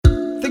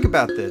Think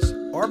about this.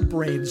 Our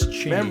brains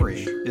change.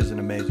 Memory is an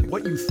amazing.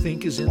 What you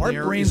think is in Our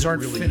there. brains is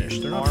aren't really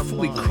finished. They're not our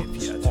fully cooked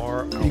minds yet.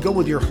 are- You go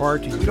with your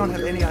heart. We don't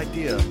have any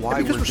idea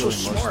why because we're we're so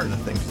doing most smart. of the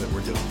things that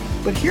we're doing.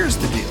 But here's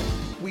the deal.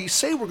 We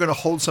say we're going to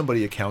hold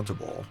somebody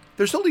accountable.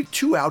 There's only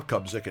two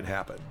outcomes that can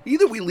happen.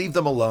 Either we leave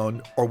them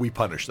alone or we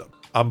punish them.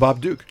 I'm Bob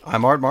Duke.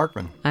 I'm Art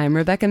Markman. I'm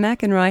Rebecca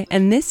McEnroy,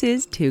 and this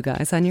is Two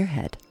Guys on Your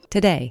Head.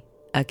 Today,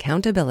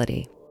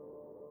 accountability.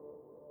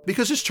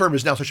 Because this term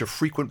is now such a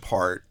frequent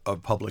part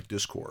of public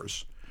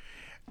discourse,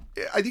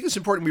 I think it's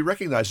important we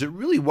recognize that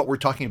really what we're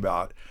talking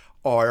about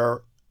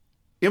are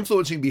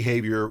influencing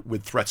behavior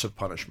with threats of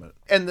punishment.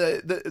 And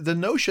the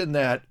notion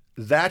that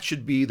that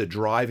should be the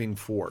driving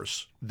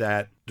force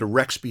that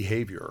directs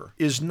behavior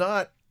is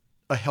not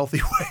a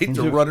healthy way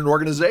to run an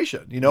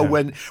organization. You know,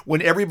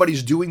 when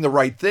everybody's doing the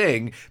right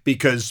thing,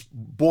 because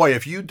boy,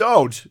 if you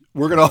don't,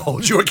 we're going to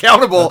hold you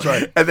accountable. That's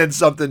right. And then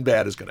something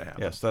bad is going to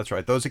happen. Yes, that's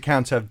right. Those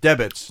accounts have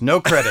debits,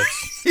 no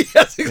credits.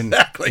 Yes,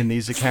 exactly. In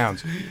these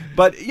accounts.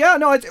 But yeah,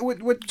 no.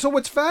 So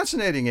what's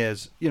fascinating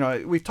is, you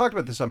know, we've talked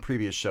about this on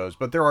previous shows,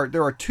 but there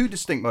are two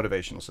distinct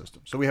motivational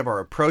systems. So we have our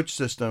approach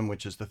system,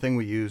 which is the thing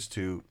we use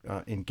to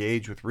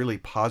engage with really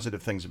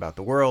positive things about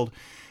the world.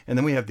 And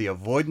then we have the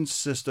avoidance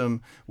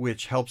system,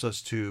 which helps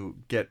us to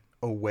get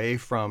away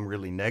from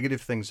really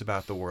negative things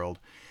about the world.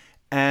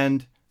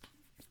 And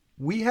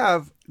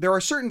there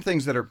are certain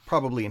things that are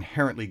probably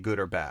inherently good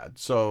or bad.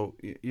 So,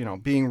 you know,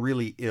 being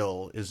really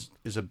ill is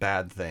a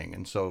bad thing.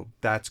 And so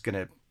that's going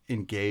to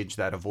engage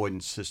that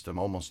avoidance system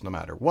almost no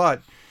matter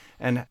what.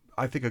 And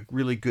I think a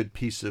really good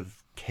piece of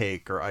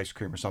cake or ice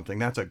cream or something,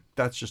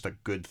 that's just a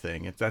good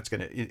thing. That's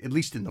going to, at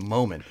least in the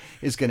moment,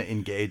 is going to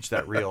engage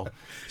that real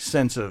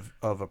sense of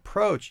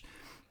approach.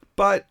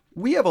 But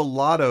we have a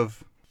lot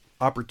of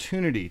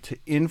opportunity to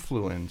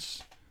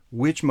influence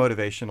which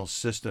motivational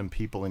system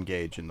people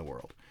engage in the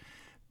world,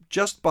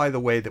 just by the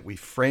way that we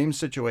frame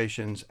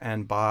situations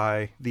and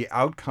by the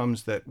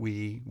outcomes that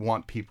we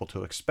want people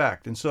to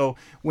expect. And so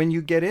when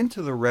you get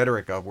into the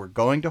rhetoric of we're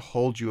going to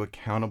hold you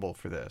accountable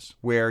for this,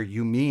 where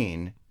you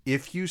mean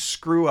if you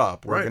screw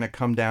up, we're going to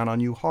come down on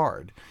you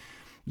hard,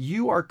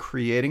 you are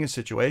creating a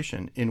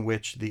situation in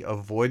which the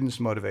avoidance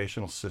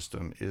motivational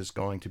system is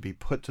going to be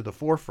put to the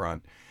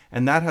forefront.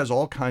 And that has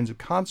all kinds of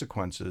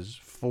consequences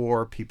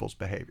for people's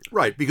behavior.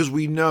 Right, because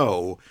we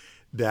know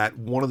that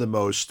one of the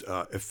most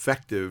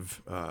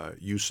effective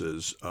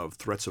uses of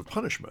threats of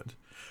punishment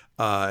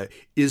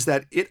is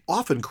that it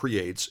often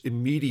creates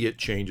immediate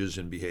changes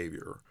in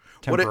behavior.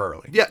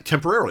 Temporarily.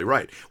 Temporarily,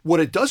 right. What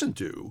it doesn't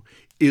do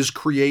is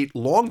create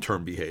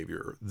long-term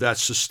behavior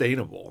that's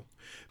sustainable.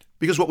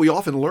 Because what we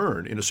often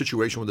learn in a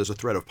situation where there's a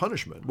threat of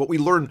punishment, what we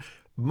learn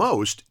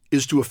most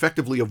is to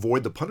effectively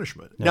avoid the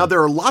punishment. Yeah. Now,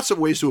 there are lots of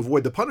ways to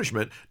avoid the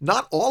punishment,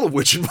 not all of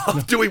which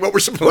involve doing what we're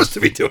supposed to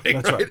be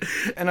doing. That's right.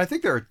 And I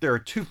think there are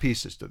two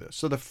pieces to this.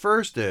 So the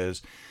first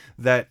is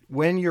that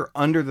when you're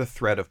under the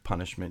threat of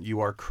punishment,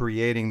 you are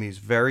creating these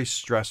very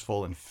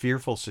stressful and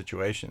fearful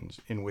situations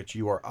in which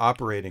you are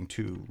operating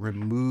to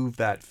remove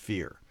that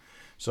fear.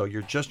 So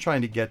you're just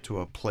trying to get to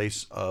a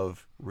place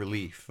of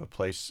relief, a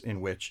place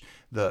in which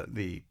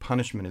the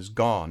punishment is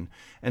gone.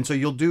 And so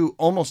you'll do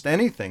almost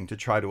anything to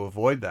try to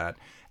avoid that.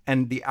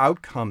 And the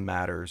outcome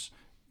matters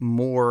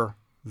more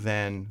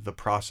than the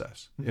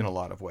process in a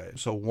lot of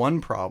ways. So one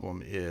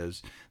problem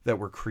is that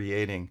we're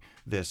creating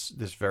this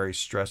very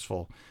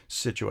stressful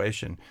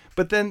situation.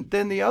 But then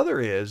the other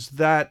is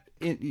that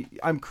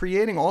I'm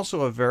creating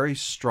also a very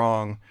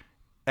strong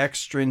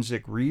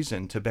extrinsic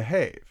reason to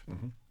behave.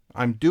 Mm-hmm.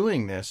 I'm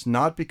doing this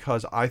not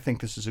because I think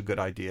this is a good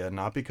idea,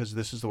 not because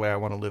this is the way I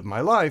want to live my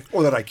life.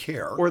 Or that I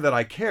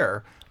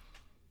care.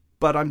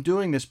 But I'm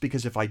doing this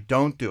because if I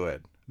don't do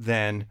it,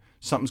 then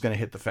something's going to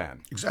hit the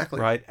fan. Exactly.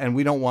 Right? And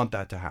we don't want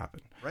that to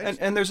happen. Right.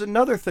 And there's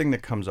another thing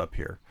that comes up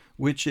here,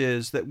 which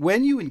is that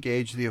when you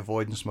engage the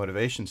avoidance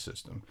motivation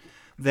system,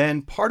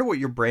 then part of what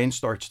your brain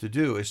starts to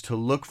do is to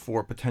look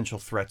for potential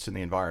threats in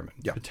the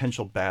environment,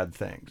 potential bad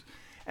things.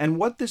 And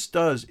what this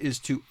does is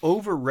to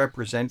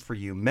overrepresent for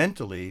you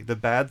mentally the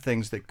bad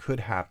things that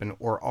could happen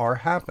or are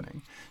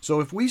happening.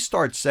 So if we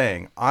start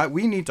saying,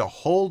 we need to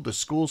hold the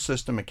school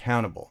system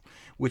accountable,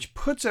 which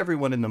puts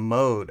everyone in the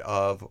mode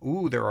of,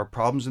 there are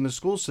problems in the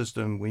school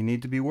system, we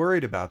need to be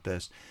worried about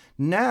this.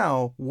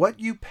 Now, what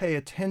you pay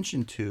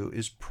attention to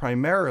is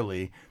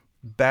primarily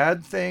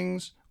bad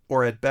things,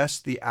 or at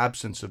best, the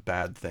absence of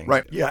bad things.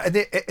 Right. Yeah.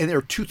 And there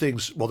are two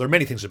things. Well, there are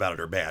many things about it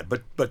are bad,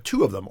 but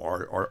two of them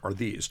are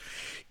these.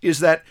 Is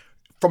that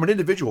from an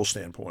individual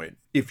standpoint,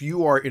 if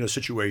you are in a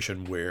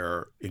situation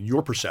where, in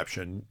your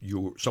perception,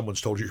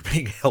 someone's told you you're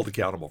being held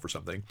accountable for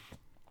something,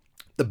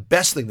 the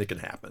best thing that can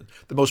happen,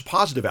 the most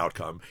positive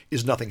outcome,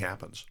 is nothing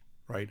happens.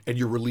 Right. And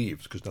you're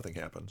relieved because nothing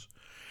happens.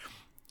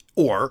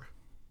 Or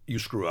you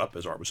screw up,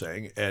 as Art was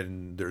saying,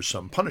 and there's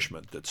some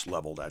punishment that's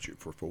leveled at you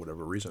for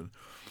whatever reason.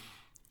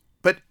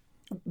 But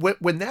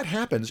when that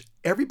happens,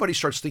 everybody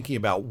starts thinking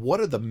about what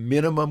are the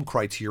minimum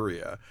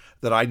criteria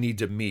that I need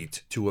to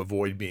meet to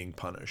avoid being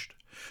punished.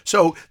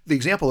 So the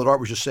example that Art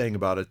was just saying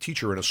about a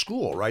teacher in a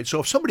school, right? So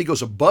if somebody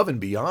goes above and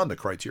beyond the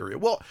criteria,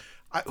 well,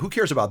 who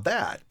cares about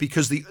that?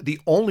 Because the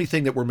only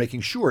thing that we're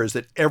making sure is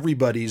that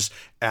everybody's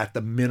at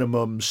the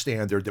minimum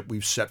standard that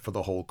we've set for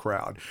the whole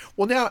crowd.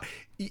 Well, now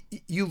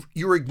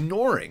you're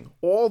ignoring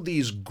all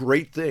these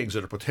great things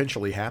that are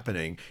potentially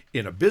happening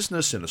in a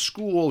business, in a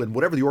school, in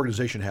whatever the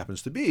organization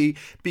happens to be,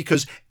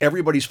 because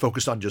everybody's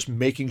focused on just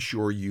making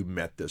sure you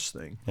met this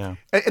thing. Yeah.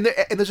 And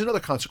there's another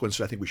consequence,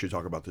 I think we should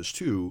talk about this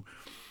too,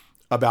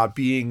 about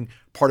being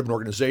part of an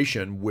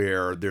organization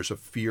where there's a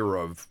fear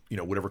of,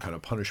 whatever kind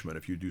of punishment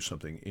if you do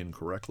something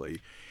incorrectly,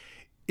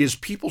 is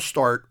people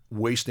start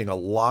wasting a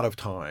lot of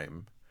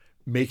time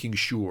making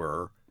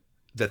sure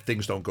that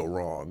things don't go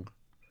wrong,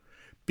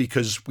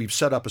 because we've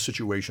set up a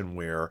situation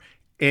where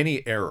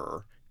any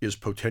error is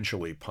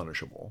potentially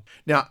punishable.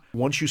 Now,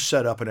 once you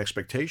set up an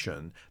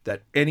expectation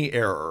that any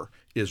error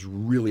is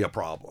really a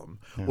problem,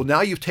 well,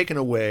 now you've taken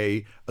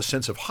away a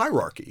sense of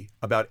hierarchy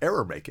about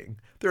error making.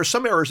 There are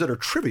some errors that are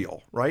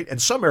trivial, right?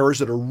 And some errors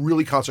that are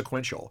really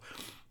consequential.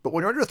 But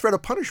when you're under threat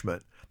of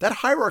punishment, that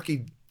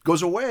hierarchy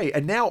goes away,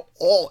 and now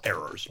all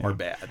errors are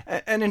bad.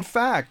 And in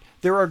fact,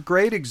 there are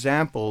great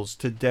examples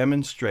to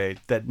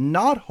demonstrate that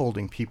not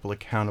holding people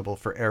accountable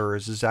for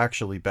errors is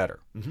actually better.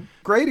 Mm-hmm.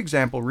 Great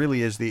example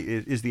really is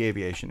the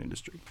aviation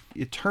industry.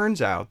 It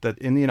turns out that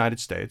in the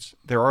United States,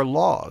 there are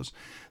laws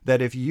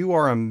that if you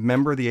are a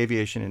member of the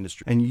aviation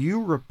industry and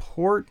you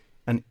report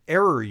an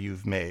error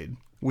you've made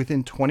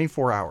within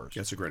 24 hours.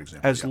 That's a great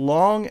example. As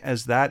long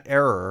as that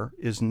error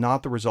is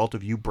not the result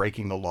of you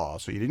breaking the law,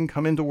 so you didn't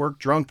come into work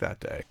drunk that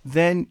day,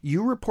 then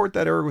you report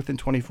that error within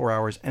 24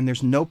 hours and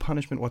there's no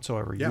punishment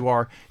whatsoever.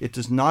 Yeah. It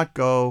does not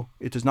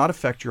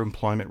affect your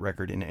employment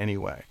record in any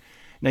way.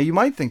 Now, you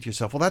might think to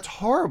yourself, well, that's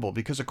horrible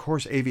because, of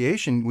course,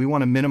 aviation, we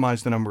want to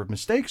minimize the number of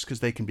mistakes because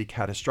they can be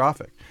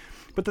catastrophic.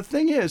 But the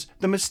thing is,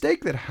 the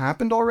mistake that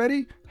happened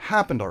already.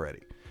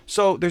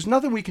 So there's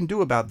nothing we can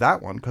do about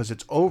that one because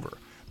it's over.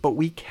 But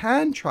we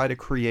can try to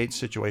create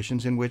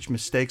situations in which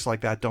mistakes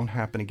like that don't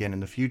happen again in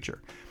the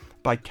future.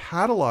 By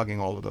cataloging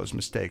all of those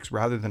mistakes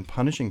rather than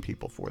punishing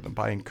people for them,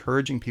 by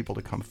encouraging people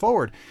to come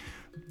forward,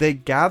 they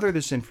gather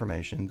this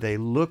information, they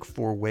look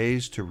for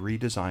ways to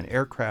redesign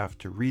aircraft,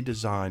 to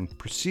redesign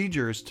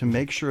procedures to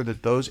make sure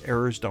that those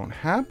errors don't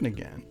happen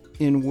again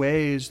in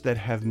ways that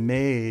have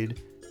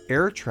made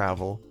air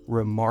travel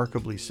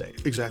remarkably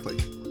safe. Exactly.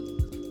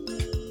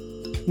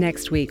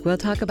 Next week, we'll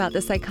talk about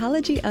the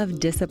psychology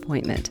of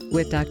disappointment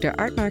with Dr.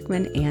 Art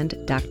Markman and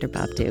Dr.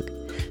 Bob Duke.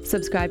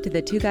 Subscribe to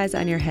the Two Guys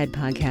on Your Head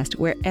podcast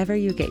wherever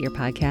you get your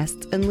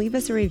podcasts and leave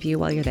us a review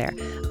while you're there.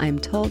 I'm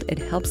told it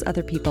helps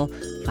other people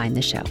find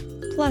the show.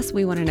 Plus,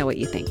 we want to know what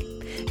you think.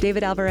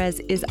 David Alvarez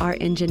is our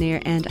engineer,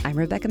 and I'm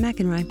Rebecca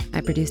McEnroy. I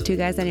produce Two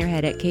Guys on Your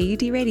Head at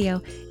KUT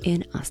Radio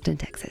in Austin,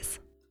 Texas.